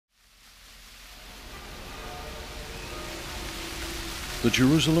The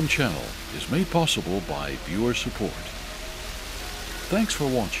Jerusalem Channel is made possible by viewer support. Thanks for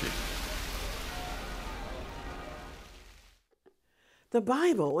watching. The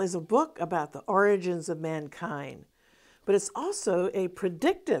Bible is a book about the origins of mankind, but it's also a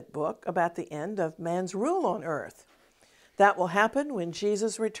predictive book about the end of man's rule on earth. That will happen when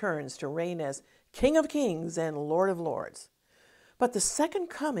Jesus returns to reign as King of Kings and Lord of Lords. But the second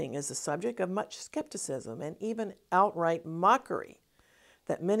coming is the subject of much skepticism and even outright mockery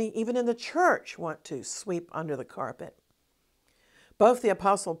that many, even in the church, want to sweep under the carpet. Both the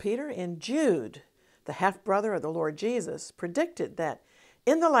Apostle Peter and Jude, the half-brother of the Lord Jesus, predicted that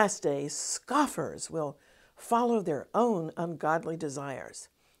in the last days, scoffers will follow their own ungodly desires.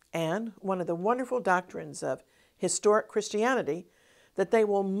 And one of the wonderful doctrines of historic Christianity that they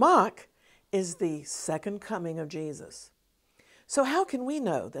will mock is the second coming of Jesus. So how can we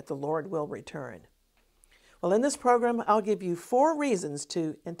know that the Lord will return? Well, in this program, I'll give you 4 reasons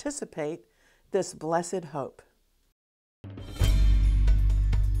to anticipate this blessed hope.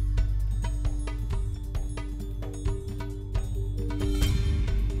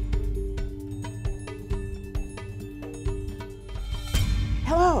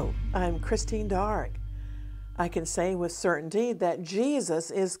 Hello, I'm Christine Darg. I can say with certainty that Jesus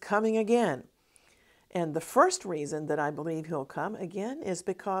is coming again. And the first reason that I believe he'll come again is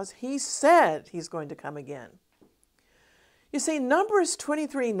because he said he's going to come again. You see, Numbers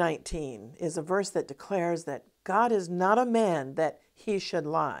 23:19 is a verse that declares that God is not a man that he should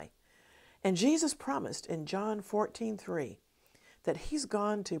lie. And Jesus promised in John 14:3 that he's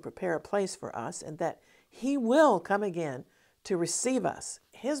gone to prepare a place for us and that he will come again to receive us,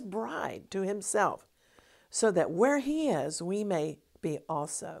 his bride, to himself, so that where he is, we may be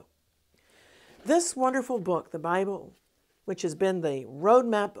also. This wonderful book, the Bible, which has been the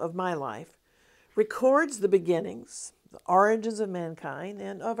roadmap of my life, records the beginnings, the origins of mankind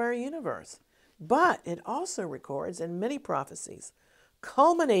and of our universe. But it also records in many prophecies,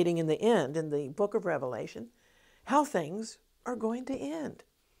 culminating in the end in the book of Revelation, how things are going to end.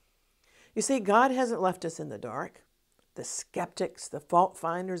 You see, God hasn't left us in the dark. The skeptics, the fault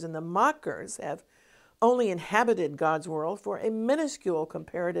finders, and the mockers have only inhabited God's world for a minuscule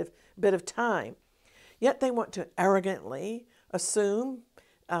comparative bit of time. Yet they want to arrogantly assume,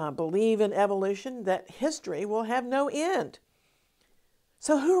 believe in evolution, that history will have no end.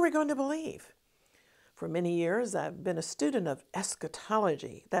 So who are we going to believe? For many years, I've been a student of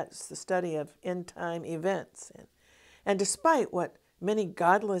eschatology. That's the study of end-time events. And despite what many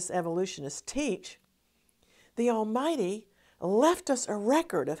godless evolutionists teach, the Almighty left us a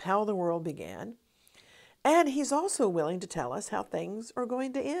record of how the world began, and he's also willing to tell us how things are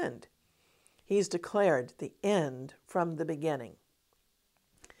going to end. He's declared the end from the beginning.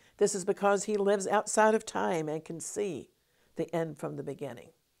 This is because he lives outside of time and can see the end from the beginning.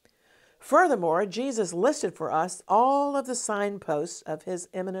 Furthermore, Jesus listed for us all of the signposts of his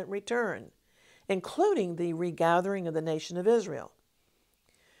imminent return, including the regathering of the nation of Israel.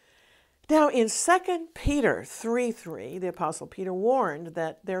 Now, in 2 Peter 3:3, the Apostle Peter warned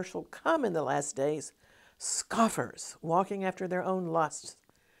that there shall come in the last days scoffers walking after their own lusts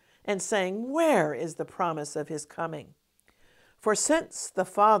and saying, "Where is the promise of his coming? For since the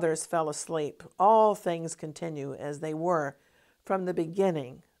fathers fell asleep, all things continue as they were from the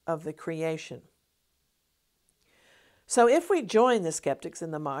beginning of the creation." So if we join the skeptics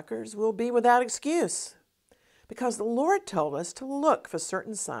and the mockers, we'll be without excuse, because the Lord told us to look for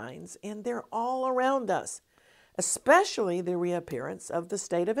certain signs, and they're all around us, especially the reappearance of the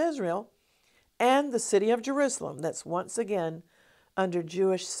state of Israel and the city of Jerusalem that's once again under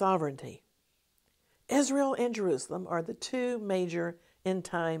Jewish sovereignty. Israel and Jerusalem are the 2 major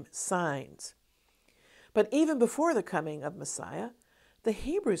end-time signs. But even before the coming of Messiah, the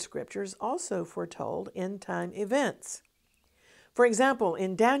Hebrew Scriptures also foretold end-time events. For example,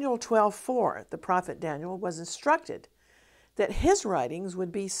 in Daniel 12:4, the prophet Daniel was instructed that his writings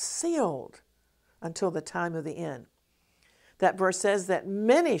would be sealed until the time of the end. That verse says that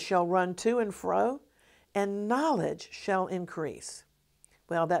many shall run to and fro, and knowledge shall increase.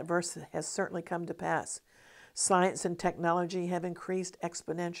 Well, that verse has certainly come to pass. Science and technology have increased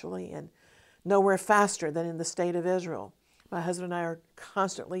exponentially and nowhere faster than in the state of Israel. My husband and I are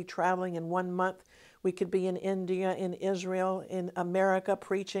constantly traveling. In 1 month, we could be in India, in Israel, in America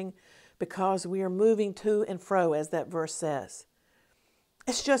preaching because we are moving to and fro, as that verse says.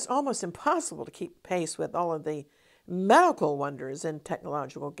 It's just almost impossible to keep pace with all of the medical wonders and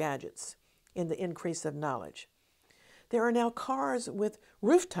technological gadgets in the increase of knowledge. There are now cars with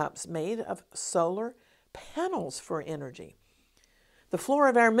rooftops made of solar panels for energy. The floor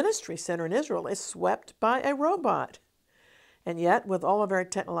of our ministry center in Israel is swept by a robot. And yet, with all of our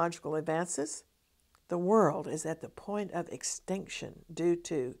technological advances, the world is at the point of extinction due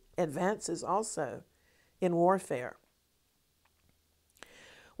to advances also in warfare.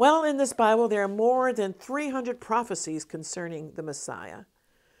 Well, in this Bible, there are more than 300 prophecies concerning the Messiah.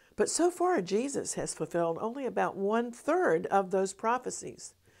 But so far, Jesus has fulfilled only about 1/3 of those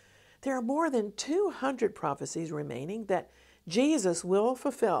prophecies. There are more than 200 prophecies remaining that Jesus will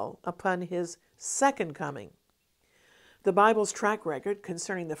fulfill upon his second coming. The Bible's track record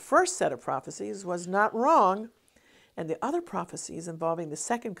concerning the first set of prophecies was not wrong, and the other prophecies involving the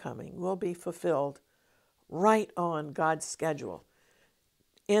second coming will be fulfilled right on God's schedule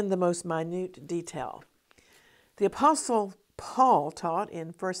in the most minute detail. The Apostle Paul taught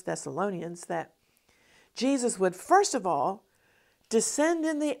in 1 Thessalonians that Jesus would first of all descend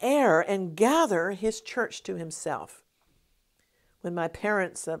in the air and gather his church to himself. When my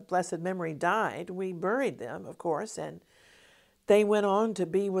parents of blessed memory died, we buried them, of course, and they went on to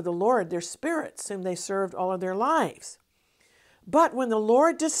be with the Lord, their spirits, whom they served all of their lives. But when the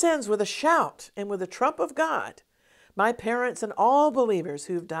Lord descends with a shout and with the trump of God, my parents and all believers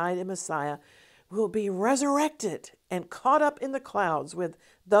who've died in Messiah will be resurrected and caught up in the clouds with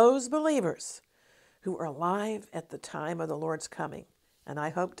those believers who are alive at the time of the Lord's coming. And I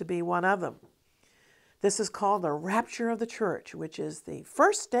hope to be one of them. This is called the rapture of the church, which is the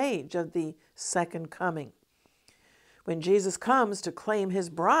first stage of the second coming. When Jesus comes to claim his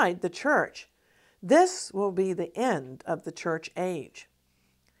bride, the church, this will be the end of the church age.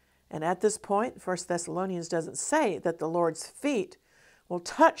 And at this point, 1 Thessalonians doesn't say that the Lord's feet will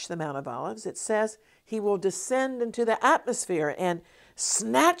touch the Mount of Olives. It says he will descend into the atmosphere and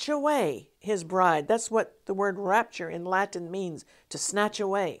snatch away his bride. That's what the word rapture in Latin means, to snatch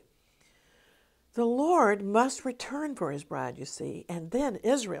away. The Lord must return for his bride, you see, and then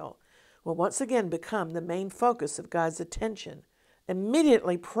Israel will once again become the main focus of God's attention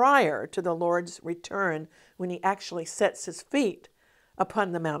immediately prior to the Lord's return, when he actually sets his feet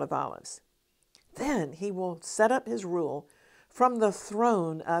upon the Mount of Olives. Then he will set up his rule from the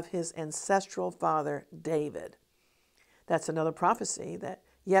throne of his ancestral father David. That's another prophecy that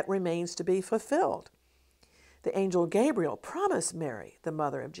yet remains to be fulfilled. The angel Gabriel promised Mary, the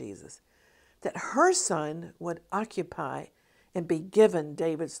mother of Jesus, that her son would occupy and be given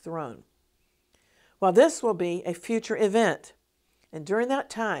David's throne. Well, this will be a future event. And during that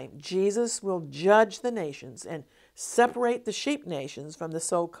time, Jesus will judge the nations and separate the sheep nations from the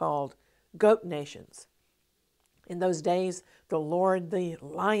so-called goat nations. In those days, the Lord, the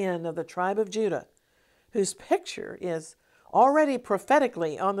Lion of the tribe of Judah, whose picture is already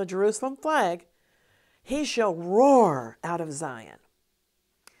prophetically on the Jerusalem flag, he shall roar out of Zion.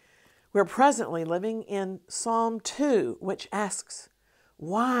 We're presently living in Psalm 2, which asks,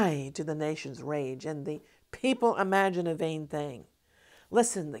 "Why do the nations rage and the people imagine a vain thing?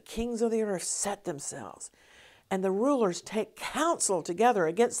 Listen, the kings of the earth set themselves, and the rulers take counsel together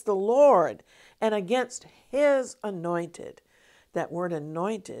against the Lord and against his anointed." That word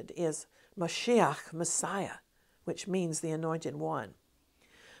anointed is Mashiach, Messiah, which means the anointed one.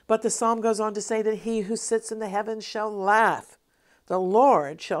 But the psalm goes on to say that he who sits in the heavens shall laugh. The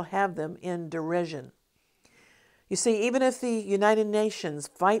Lord shall have them in derision. You see, even if the United Nations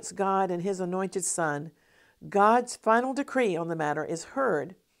fights God and his anointed son, God's final decree on the matter is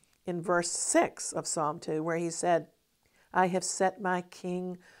heard in verse 6 of Psalm 2, where he said, "I have set my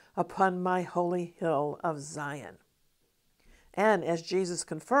king upon my holy hill of Zion." And as Jesus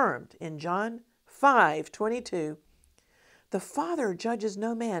confirmed in John 5:22, "The Father judges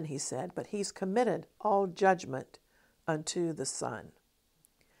no man," he said, "but he's committed all judgment unto the Son."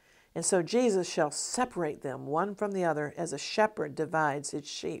 And so Jesus shall separate them one from the other, as a shepherd divides his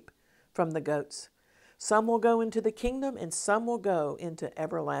sheep from the goats. Some will go into the kingdom, and some will go into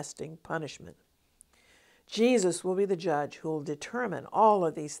everlasting punishment. Jesus will be the judge who will determine all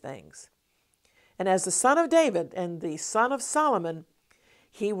of these things. And as the son of David and the son of Solomon,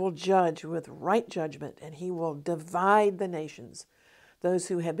 he will judge with right judgment, and he will divide the nations, those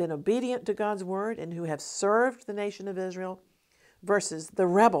who have been obedient to God's word and who have served the nation of Israel, versus the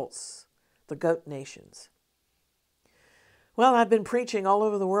rebels, the goat nations. Well, I've been preaching all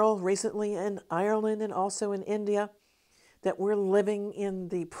over the world, recently in Ireland and also in India, that we're living in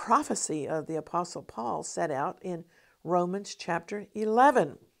the prophecy of the Apostle Paul set out in Romans chapter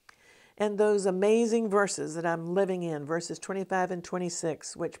 11. And those amazing verses that I'm living in, verses 25 and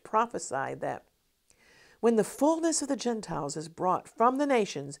 26, which prophesy that when the fullness of the Gentiles is brought from the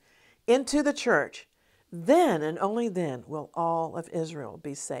nations into the church, then and only then will all of Israel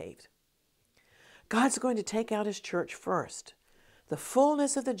be saved. God's going to take out his church first. The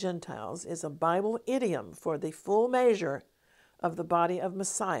fullness of the Gentiles is a Bible idiom for the full measure of the body of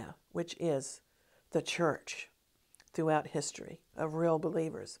Messiah, which is the church throughout history of real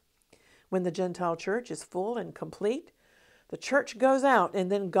believers. When the Gentile church is full and complete, the church goes out,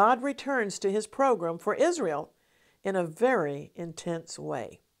 and then God returns to his program for Israel in a very intense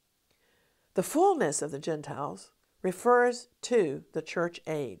way. The fullness of the Gentiles refers to the church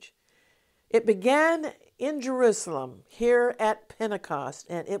age. It began in Jerusalem, here at Pentecost,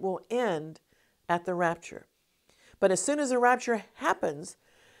 and it will end at the rapture. But as soon as the rapture happens,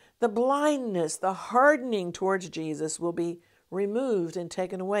 the blindness, the hardening towards Jesus will be removed and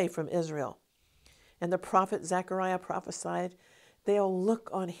taken away from Israel. And the prophet Zechariah prophesied, they'll look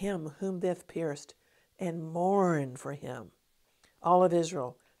on him whom they've pierced and mourn for him. All of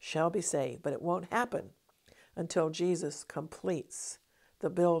Israel shall be saved, but it won't happen until Jesus completes the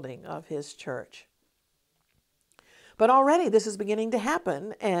building of his church. But already this is beginning to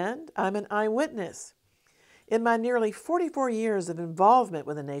happen, and I'm an eyewitness. In my nearly 44 years of involvement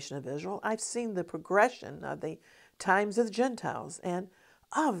with the nation of Israel, I've seen the progression of the times of the Gentiles and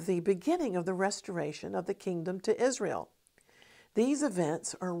of the beginning of the restoration of the kingdom to Israel. These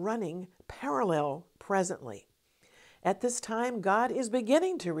events are running parallel presently. At this time, God is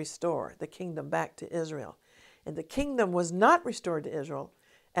beginning to restore the kingdom back to Israel. And the kingdom was not restored to Israel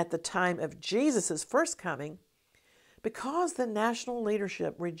at the time of Jesus' first coming because the national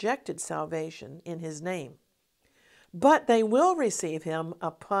leadership rejected salvation in his name. But they will receive him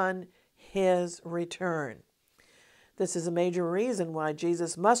upon his return. This is a major reason why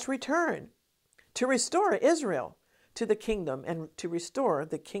Jesus must return to restore Israel to the kingdom and to restore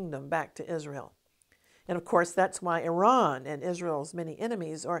the kingdom back to Israel. And of course, that's why Iran and Israel's many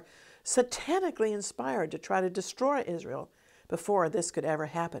enemies are satanically inspired to try to destroy Israel before this could ever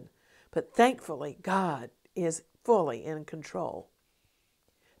happen. But thankfully, God is fully in control.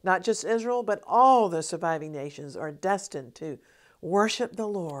 Not just Israel, but all the surviving nations are destined to worship the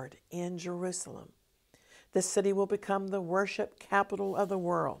Lord in Jerusalem. This city will become the worship capital of the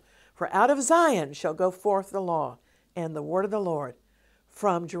world. For out of Zion shall go forth the law and the word of the Lord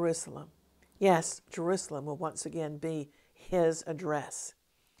from Jerusalem. Yes, Jerusalem will once again be his address.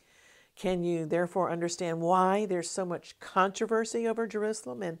 Can you therefore understand why there's so much controversy over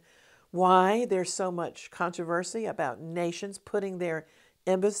Jerusalem and why there's so much controversy about nations putting their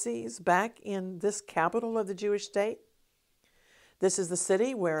embassies back in this capital of the Jewish state? This is the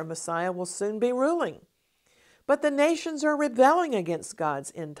city where Messiah will soon be ruling. But the nations are rebelling against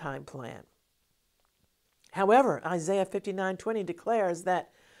God's end-time plan. However, Isaiah 59:20 declares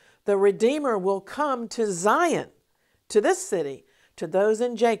that the Redeemer will come to Zion, to this city, to those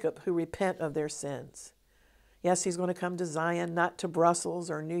in Jacob who repent of their sins. Yes, he's going to come to Zion, not to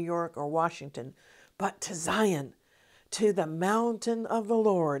Brussels or New York or Washington, but to Zion, to the mountain of the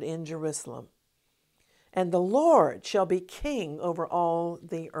Lord in Jerusalem. And the Lord shall be king over all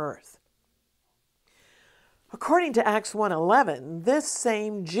the earth. According to Acts 1:11, this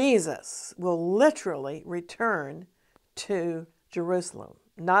same Jesus will literally return to Jerusalem.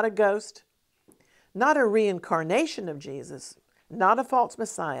 Not a ghost, not a reincarnation of Jesus, not a false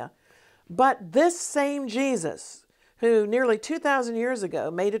Messiah, but this same Jesus who nearly 2,000 years ago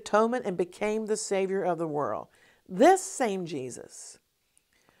made atonement and became the Savior of the world. This same Jesus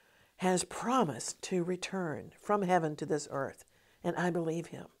has promised to return from heaven to this earth, and I believe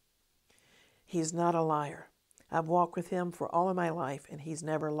him. He's not a liar. I've walked with him for all of my life, and he's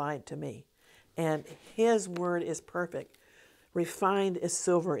never lied to me. And his word is perfect. Refined as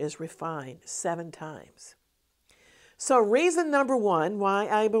silver is refined 7 times. So reason number 1 why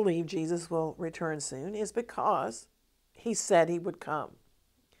I believe Jesus will return soon is because he said he would come.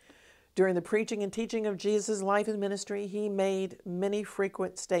 During the preaching and teaching of Jesus' life and ministry, he made many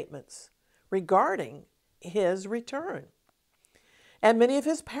frequent statements regarding his return. And many of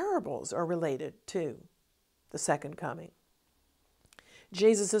his parables are related to the second coming.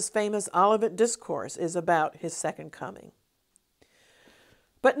 Jesus' famous Olivet Discourse is about his second coming.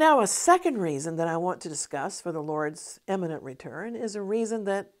 But now a second reason that I want to discuss for the Lord's imminent return is a reason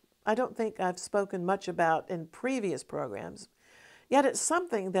that I don't think I've spoken much about in previous programs, yet it's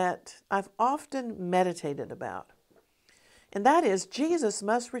something that I've often meditated about. And that is Jesus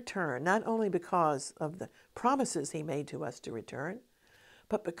must return, not only because of the promises he made to us to return,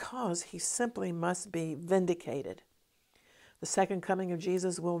 but because he simply must be vindicated. The second coming of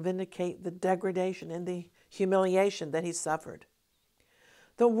Jesus will vindicate the degradation and the humiliation that he suffered.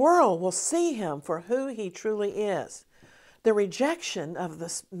 The world will see him for who he truly is. The rejection of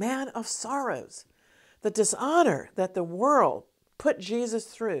this man of sorrows, the dishonor that the world put Jesus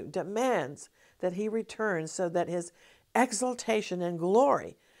through, demands that he return so that his exaltation and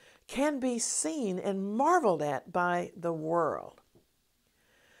glory can be seen and marveled at by the world.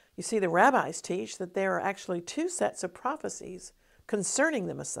 You see, the rabbis teach that there are actually two sets of prophecies concerning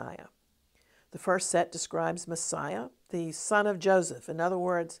the Messiah. The first set describes Messiah, the son of Joseph. In other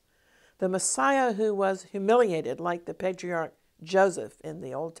words, the Messiah who was humiliated like the patriarch Joseph in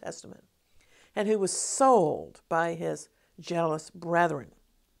the Old Testament, and who was sold by his jealous brethren.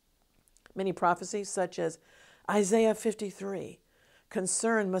 Many prophecies, such as Isaiah 53,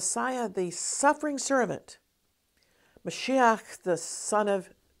 concern Messiah, the suffering servant, Mashiach, the son of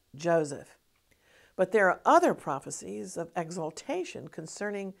Joseph. But there are other prophecies of exaltation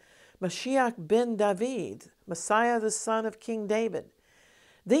concerning Mashiach ben David, Messiah, the son of King David.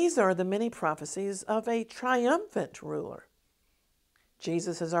 These are the many prophecies of a triumphant ruler.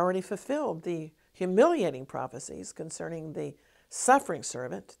 Jesus has already fulfilled the humiliating prophecies concerning the suffering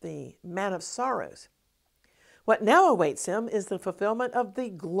servant, the man of sorrows. What now awaits him is the fulfillment of the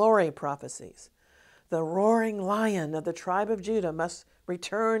glory prophecies. The roaring lion of the tribe of Judah must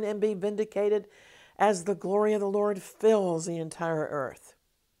return and be vindicated as the glory of the Lord fills the entire earth.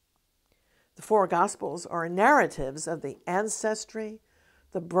 The four Gospels are narratives of the ancestry,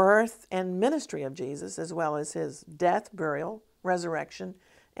 the birth and ministry of Jesus, as well as his death, burial, resurrection,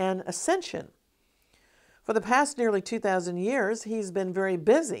 and ascension. For the past nearly 2,000 years, he's been very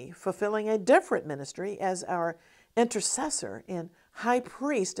busy fulfilling a different ministry as our intercessor and high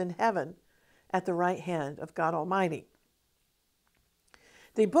priest in heaven at the right hand of God Almighty.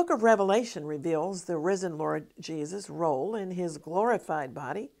 The book of Revelation reveals the risen Lord Jesus' role in his glorified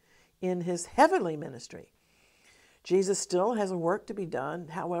body in his heavenly ministry. Jesus still has a work to be done,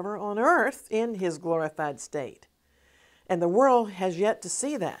 however, on earth in his glorified state. And the world has yet to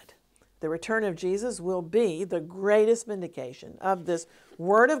see that. The return of Jesus will be the greatest vindication of this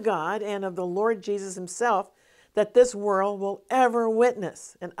Word of God and of the Lord Jesus himself that this world will ever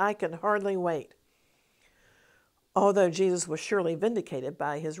witness, and I can hardly wait. Although Jesus was surely vindicated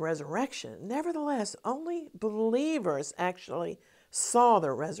by his resurrection, nevertheless, only believers actually saw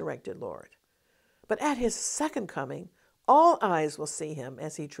the resurrected Lord. But at his second coming, all eyes will see him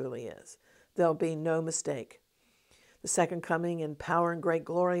as he truly is. There'll be no mistake. The second coming in power and great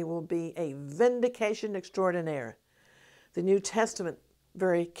glory will be a vindication extraordinaire. The New Testament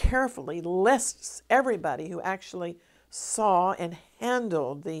very carefully lists everybody who actually saw and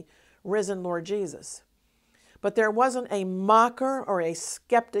handled the risen Lord Jesus. But there wasn't a mocker or a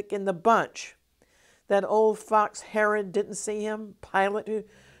skeptic in the bunch. That old fox Herod didn't see him, Pilate who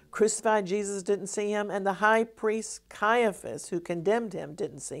crucified Jesus didn't see him, and the high priest Caiaphas who condemned him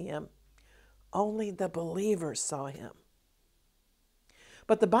didn't see him. Only the believers saw him.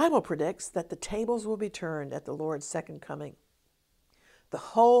 But the Bible predicts that the tables will be turned at the Lord's second coming. The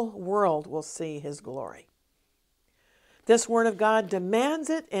whole world will see his glory. This Word of God demands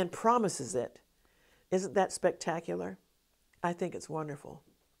it and promises it. Isn't that spectacular? I think it's wonderful.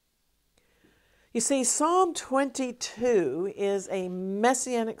 You see, Psalm 22 is a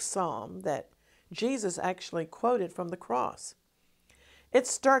messianic psalm that Jesus actually quoted from the cross. It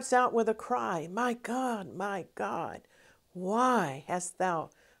starts out with a cry, my God, why hast thou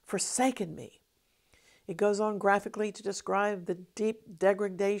forsaken me?" It goes on graphically to describe the deep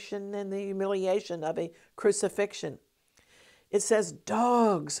degradation and the humiliation of a crucifixion. It says,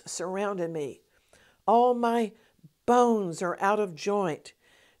 "Dogs surrounded me. All my bones are out of joint.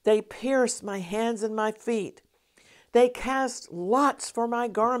 They pierce my hands and my feet. They cast lots for my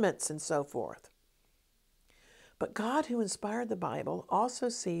garments," and so forth. But God, who inspired the Bible, also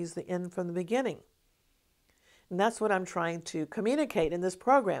sees the end from the beginning. And that's what I'm trying to communicate in this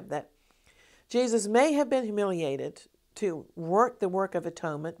program, that Jesus may have been humiliated to work the work of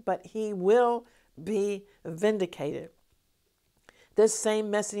atonement, but he will be vindicated. This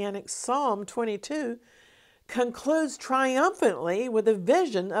same messianic Psalm 22 concludes triumphantly with a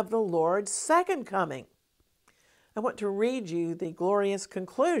vision of the Lord's second coming. I want to read you the glorious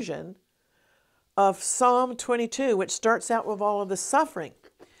conclusion of Psalm 22, which starts out with all of the suffering.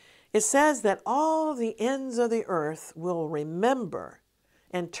 It says that all the ends of the earth will remember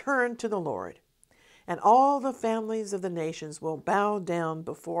and turn to the Lord, and all the families of the nations will bow down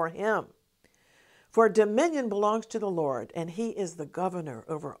before him. For dominion belongs to the Lord, and he is the governor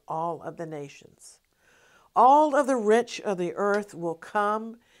over all of the nations. All of the rich of the earth will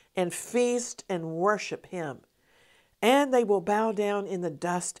come and feast and worship him, and they will bow down in the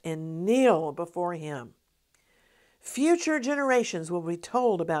dust and kneel before him. Future generations will be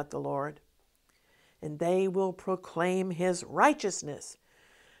told about the Lord, and they will proclaim his righteousness,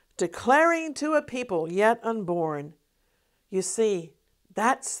 declaring to a people yet unborn. You see,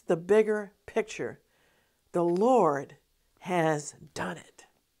 that's the bigger picture. The Lord has done it.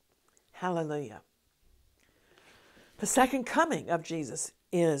 Hallelujah. The second coming of Jesus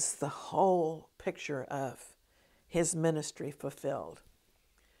is the whole picture of his ministry fulfilled.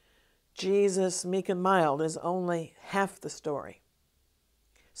 Jesus, meek and mild, is only half the story.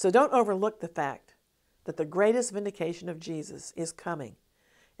 So don't overlook the fact that the greatest vindication of Jesus is coming,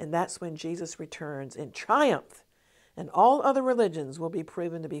 and that's when Jesus returns in triumph, and all other religions will be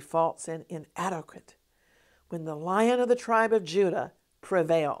proven to be false and inadequate when the Lion of the tribe of Judah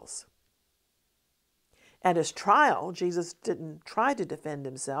prevails. At his trial, Jesus didn't try to defend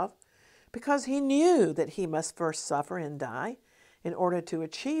himself because he knew that he must first suffer and die in order to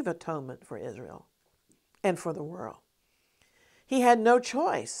achieve atonement for Israel and for the world. He had no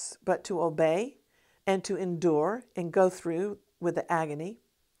choice but to obey and to endure and go through with the agony.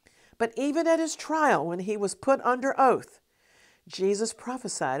 But even at his trial, when he was put under oath, Jesus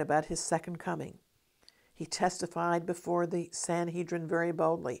prophesied about his second coming. He testified before the Sanhedrin very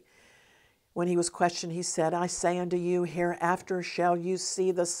boldly. When he was questioned, he said, I say unto you, hereafter shall you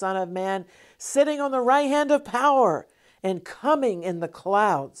see the Son of Man sitting on the right hand of power and coming in the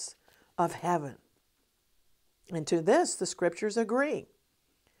clouds of heaven. And to this the Scriptures agree.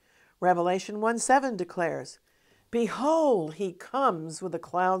 Revelation 1:7 declares, Behold, he comes with the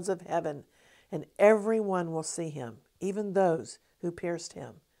clouds of heaven, and every one will see him, even those who pierced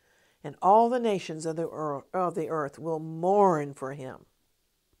him. And all the nations of the earth will mourn for him.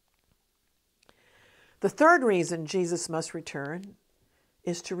 The third reason Jesus must return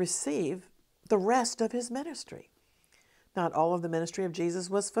is to receive the rest of his ministry. Not all of the ministry of Jesus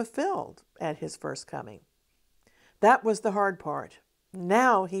was fulfilled at his first coming. That was the hard part.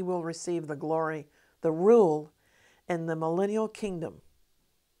 Now he will receive the glory, the rule, and the millennial kingdom.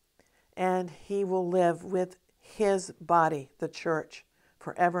 And he will live with his body, the church,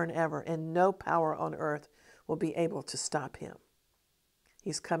 forever and ever, and no power on earth will be able to stop him.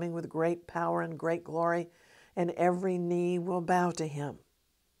 He's coming with great power and great glory, and every knee will bow to him.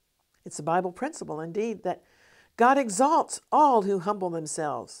 It's a Bible principle, indeed, that God exalts all who humble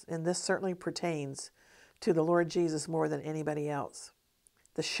themselves, and this certainly pertains to the Lord Jesus more than anybody else.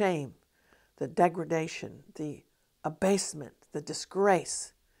 The shame, the degradation, the abasement, the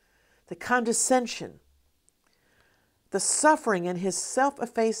disgrace, the condescension, the suffering and his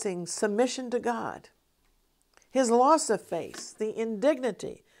self-effacing submission to God, his loss of face, the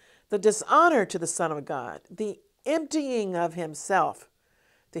indignity, the dishonor to the Son of God, the emptying of himself,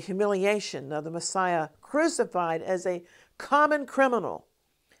 the humiliation of the Messiah crucified as a common criminal.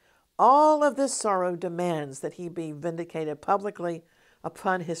 All of this sorrow demands that he be vindicated publicly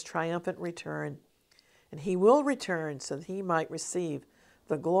upon his triumphant return. And he will return so that he might receive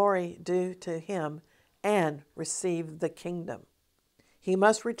the glory due to him and receive the kingdom. He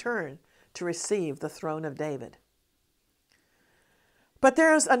must return to receive the throne of David. But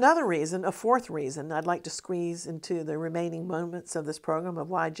there's another reason, a fourth reason, I'd like to squeeze into the remaining moments of this program of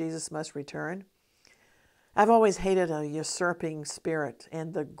why Jesus must return. I've always hated a usurping spirit,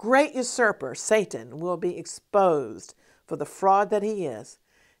 and the great usurper, Satan, will be exposed for the fraud that he is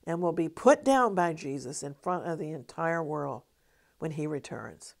and will be put down by Jesus in front of the entire world when he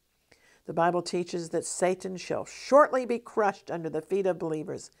returns. The Bible teaches that Satan shall shortly be crushed under the feet of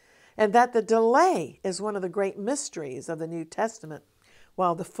believers, and that the delay is one of the great mysteries of the New Testament,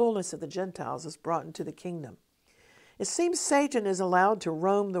 while the fullness of the Gentiles is brought into the kingdom. It seems Satan is allowed to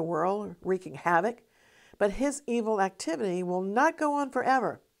roam the world, wreaking havoc, but his evil activity will not go on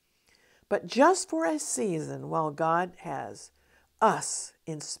forever, but just for a season while God has us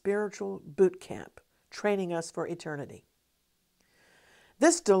in spiritual boot camp, training us for eternity.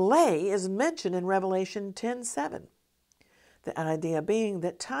 This delay is mentioned in Revelation 10:7. The idea being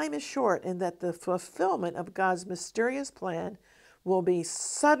that time is short and that the fulfillment of God's mysterious plan will be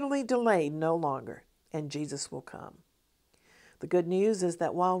suddenly delayed no longer, and Jesus will come. The good news is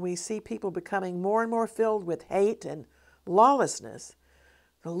that while we see people becoming more and more filled with hate and lawlessness,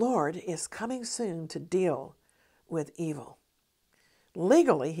 the Lord is coming soon to deal with evil.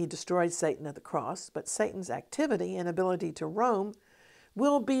 Legally, he destroyed Satan at the cross, but Satan's activity and ability to roam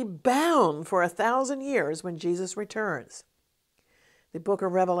will be bound for 1,000 years when Jesus returns. The book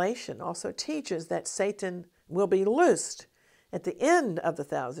of Revelation also teaches that Satan will be loosed at the end of the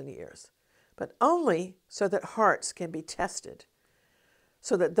 1,000 years, but only so that hearts can be tested,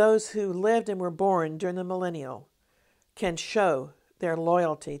 so that those who lived and were born during the millennial can show their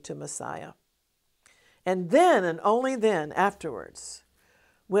loyalty to Messiah. And then, and only then, afterwards,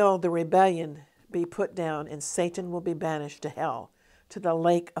 will the rebellion be put down and Satan will be banished to hell, to the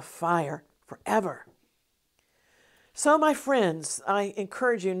lake of fire forever. So, my friends, I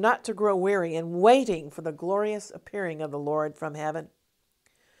encourage you not to grow weary in waiting for the glorious appearing of the Lord from heaven.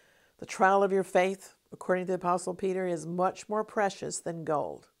 The trial of your faith, according to the Apostle Peter, is much more precious than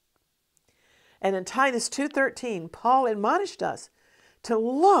gold. And in Titus 2:13, Paul admonished us to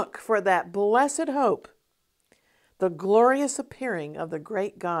look for that blessed hope, the glorious appearing of the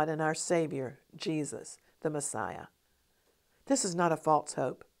great God and our Savior, Jesus, the Messiah. This is not a false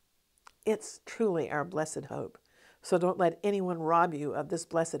hope. It's truly our blessed hope. So don't let anyone rob you of this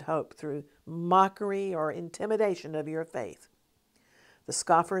blessed hope through mockery or intimidation of your faith. The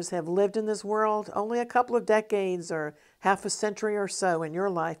scoffers have lived in this world only a couple of decades or half a century or so in your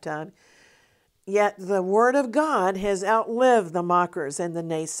lifetime, yet the Word of God has outlived the mockers and the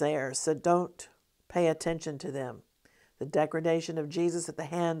naysayers, so don't pay attention to them. The degradation of Jesus at the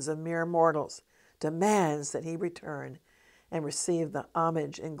hands of mere mortals demands that he return and receive the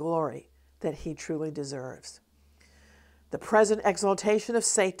homage and glory that he truly deserves. The present exaltation of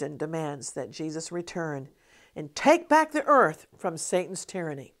Satan demands that Jesus return and take back the earth from Satan's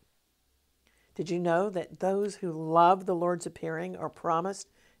tyranny. Did you know that those who love the Lord's appearing are promised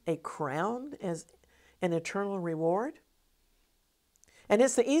a crown as an eternal reward? And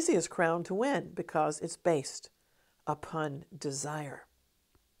it's the easiest crown to win because it's based upon desire.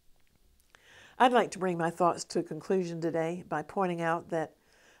 I'd like to bring my thoughts to a conclusion today by pointing out that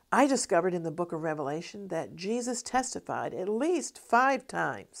I discovered in the book of Revelation that Jesus testified at least 5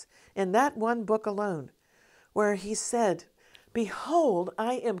 times in that one book alone, where he said, "Behold,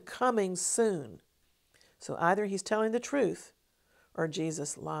 I am coming soon." So either he's telling the truth or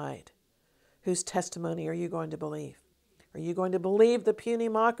Jesus lied. Whose testimony are you going to believe? Are you going to believe the puny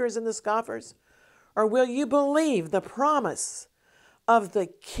mockers and the scoffers? Or will you believe the promise of the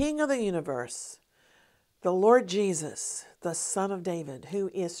King of the universe, the Lord Jesus, the Son of David, who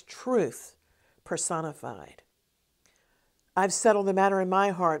is truth personified? I've settled the matter in my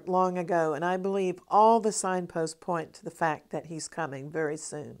heart long ago, and I believe all the signposts point to the fact that he's coming very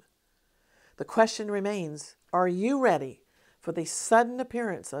soon. The question remains, are you ready for the sudden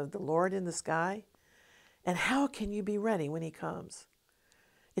appearance of the Lord in the sky? And how can you be ready when he comes?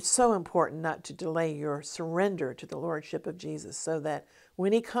 It's so important not to delay your surrender to the Lordship of Jesus so that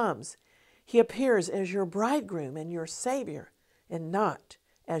when he comes, he appears as your bridegroom and your Savior and not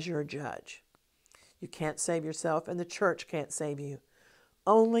as your judge. You can't save yourself, and the church can't save you.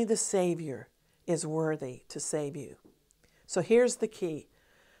 Only the Savior is worthy to save you. So here's the key.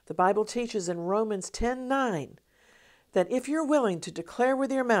 The Bible teaches in Romans 10:9 that if you're willing to declare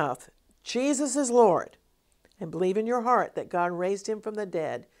with your mouth, Jesus is Lord, and believe in your heart that God raised him from the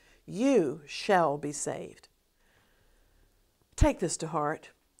dead, you shall be saved. Take this to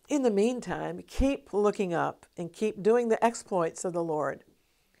heart. In the meantime, keep looking up and keep doing the exploits of the Lord.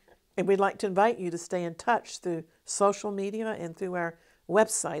 And we'd like to invite you to stay in touch through social media and through our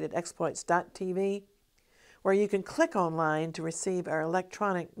website at exploits.tv, where you can click online to receive our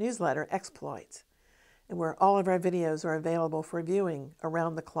electronic newsletter, Exploits, and where all of our videos are available for viewing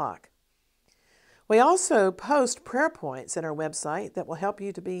around the clock. We also post prayer points at our website that will help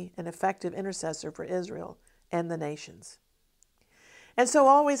you to be an effective intercessor for Israel and the nations. And so,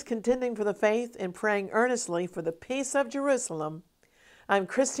 always contending for the faith and praying earnestly for the peace of Jerusalem, I'm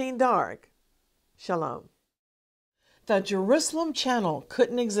Christine Darg. Shalom. The Jerusalem channel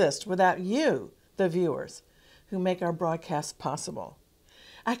couldn't exist without you, the viewers, who make our broadcast possible.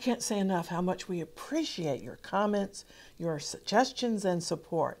 I can't say enough how much we appreciate your comments, your suggestions, and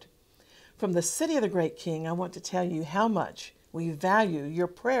support. From the city of the great King, I want to tell you how much we value your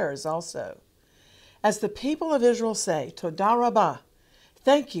prayers also. As the people of Israel say, Todah Rabbah,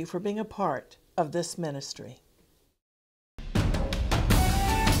 thank you for being a part of this ministry.